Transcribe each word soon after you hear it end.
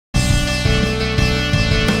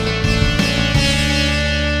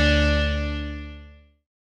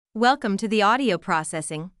Welcome to the Audio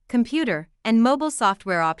Processing, Computer, and Mobile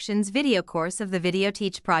Software Options video course of the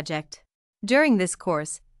VIDEOTEACH project. During this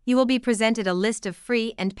course, you will be presented a list of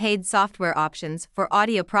free and paid software options for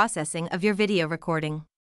audio processing of your video recording.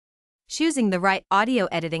 Choosing the right audio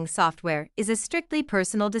editing software is a strictly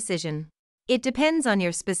personal decision. It depends on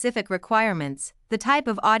your specific requirements, the type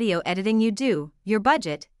of audio editing you do, your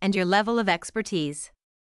budget, and your level of expertise.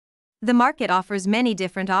 The market offers many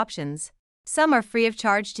different options. Some are free of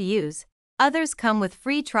charge to use, others come with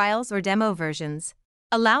free trials or demo versions,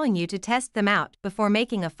 allowing you to test them out before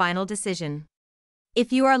making a final decision.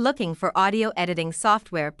 If you are looking for audio editing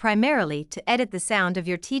software primarily to edit the sound of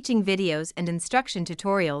your teaching videos and instruction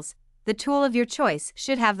tutorials, the tool of your choice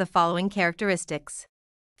should have the following characteristics.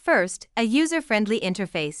 First, a user-friendly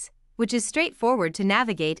interface, which is straightforward to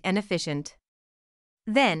navigate and efficient.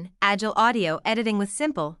 Then, agile audio editing with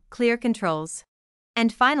simple, clear controls.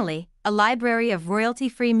 And finally, a library of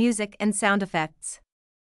royalty-free music and sound effects.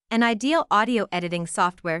 An ideal audio editing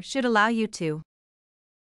software should allow you to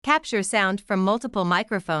capture sound from multiple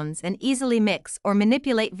microphones and easily mix or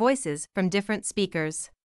manipulate voices from different speakers.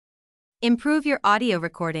 Improve your audio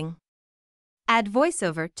recording. Add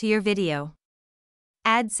voiceover to your video.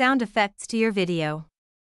 Add sound effects to your video.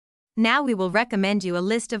 Now we will recommend you a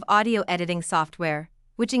list of audio editing software,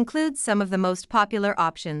 which includes some of the most popular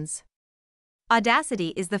options.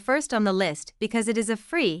 Audacity is the first on the list because it is a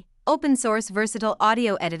free, open-source versatile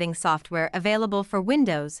audio editing software available for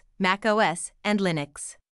Windows, Mac OS, and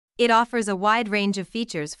Linux. It offers a wide range of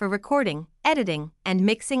features for recording, editing, and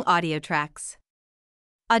mixing audio tracks.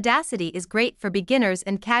 Audacity is great for beginners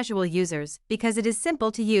and casual users because it is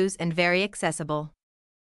simple to use and very accessible.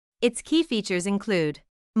 Its key features include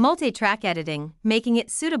multi-track editing, making it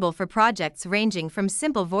suitable for projects ranging from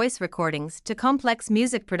simple voice recordings to complex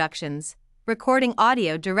music productions, recording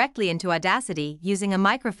audio directly into Audacity using a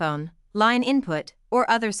microphone, line input, or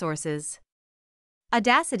other sources.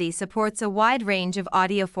 Audacity supports a wide range of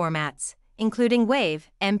audio formats, including WAV,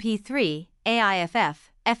 MP3,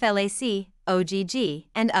 AIFF, FLAC, OGG,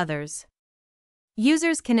 and others.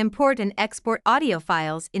 Users can import and export audio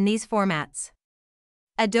files in these formats.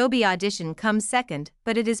 Adobe Audition comes second,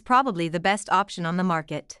 but it is probably the best option on the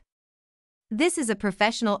market. This is a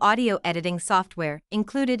professional audio editing software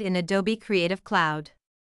included in Adobe Creative Cloud.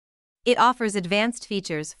 It offers advanced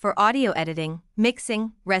features for audio editing,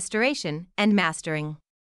 mixing, restoration, and mastering.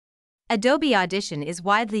 Adobe Audition is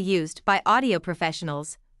widely used by audio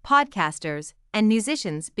professionals, podcasters, and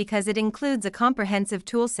musicians because it includes a comprehensive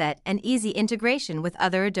toolset and easy integration with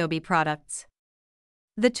other Adobe products.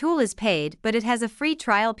 The tool is paid, but it has a free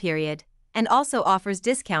trial period and also offers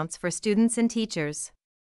discounts for students and teachers.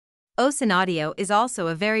 Ocean Audio is also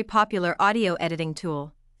a very popular audio editing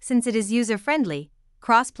tool, since it is user-friendly,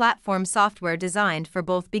 cross-platform software designed for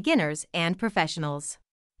both beginners and professionals.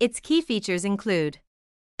 Its key features include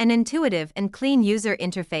an intuitive and clean user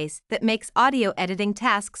interface that makes audio editing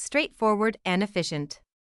tasks straightforward and efficient.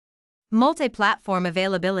 Multi-platform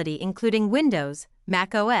availability including Windows,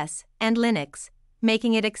 Mac OS, and Linux,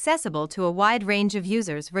 making it accessible to a wide range of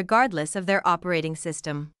users regardless of their operating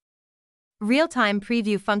system. Real-time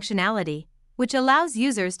preview functionality, which allows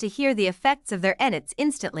users to hear the effects of their edits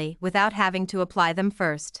instantly without having to apply them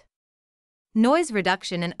first. Noise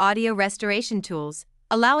reduction and audio restoration tools,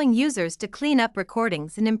 allowing users to clean up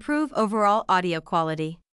recordings and improve overall audio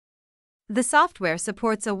quality. The software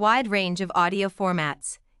supports a wide range of audio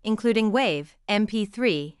formats, including WAV,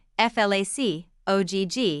 MP3, FLAC,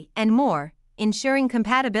 OGG, and more, ensuring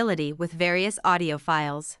compatibility with various audio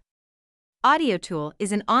files. AudioTool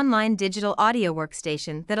is an online digital audio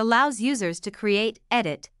workstation that allows users to create,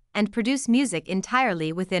 edit, and produce music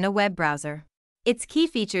entirely within a web browser. Its key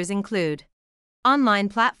features include online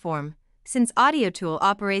platform, since AudioTool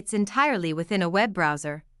operates entirely within a web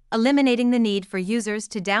browser, eliminating the need for users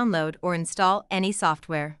to download or install any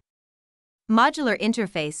software. Modular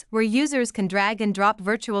interface where users can drag and drop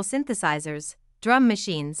virtual synthesizers, drum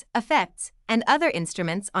machines, effects, and other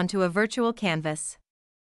instruments onto a virtual canvas.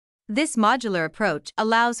 This modular approach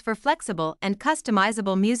allows for flexible and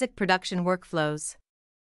customizable music production workflows.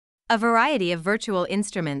 A variety of virtual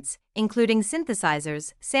instruments, including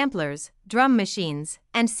synthesizers, samplers, drum machines,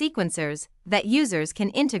 and sequencers, that users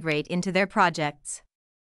can integrate into their projects.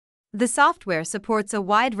 The software supports a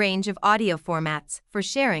wide range of audio formats for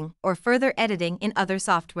sharing or further editing in other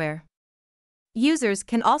software. Users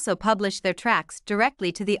can also publish their tracks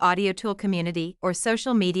directly to the AudioTool community or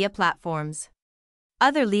social media platforms.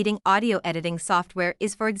 Other leading audio editing software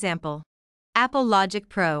is, for example, Apple Logic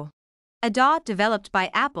Pro, a DAW developed by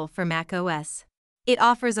Apple for Mac OS. It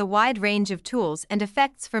offers a wide range of tools and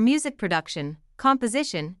effects for music production,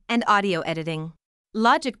 composition, and audio editing.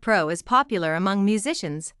 Logic Pro is popular among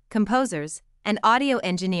musicians, composers, and audio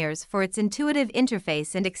engineers for its intuitive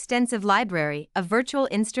interface and extensive library of virtual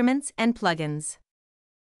instruments and plugins.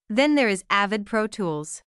 Then there is Avid Pro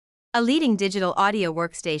Tools, a leading digital audio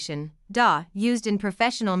workstation, DAW, used in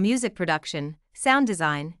professional music production, sound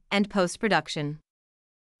design, and post-production.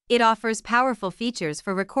 It offers powerful features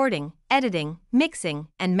for recording, editing, mixing,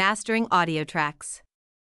 and mastering audio tracks.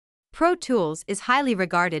 Pro Tools is highly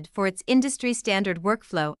regarded for its industry-standard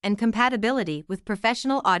workflow and compatibility with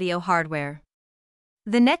professional audio hardware.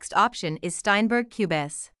 The next option is Steinberg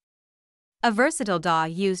Cubase, a versatile DAW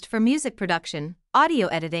used for music production, audio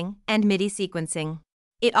editing, and MIDI sequencing.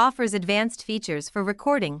 It offers advanced features for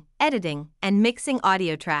recording, editing, and mixing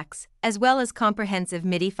audio tracks, as well as comprehensive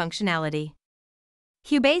MIDI functionality.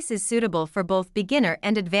 Cubase is suitable for both beginner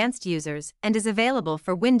and advanced users and is available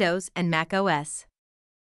for Windows and Mac OS.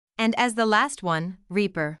 And as the last one,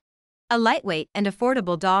 Reaper, a lightweight and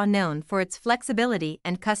affordable DAW known for its flexibility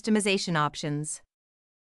and customization options.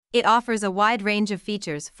 It offers a wide range of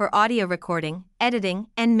features for audio recording, editing,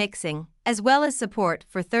 and mixing, as well as support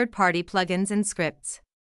for third-party plugins and scripts.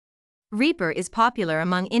 Reaper is popular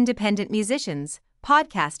among independent musicians,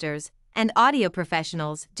 podcasters, and audio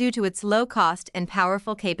professionals due to its low cost and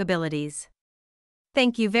powerful capabilities.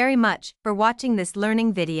 Thank you very much for watching this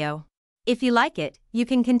learning video. If you like it, you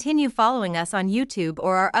can continue following us on YouTube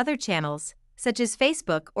or our other channels, such as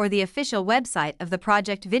Facebook or the official website of the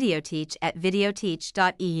project VIDEOTEACH at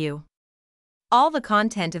videoteach.eu. All the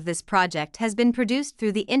content of this project has been produced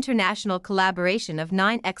through the international collaboration of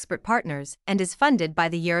 9 expert partners and is funded by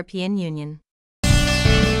the European Union.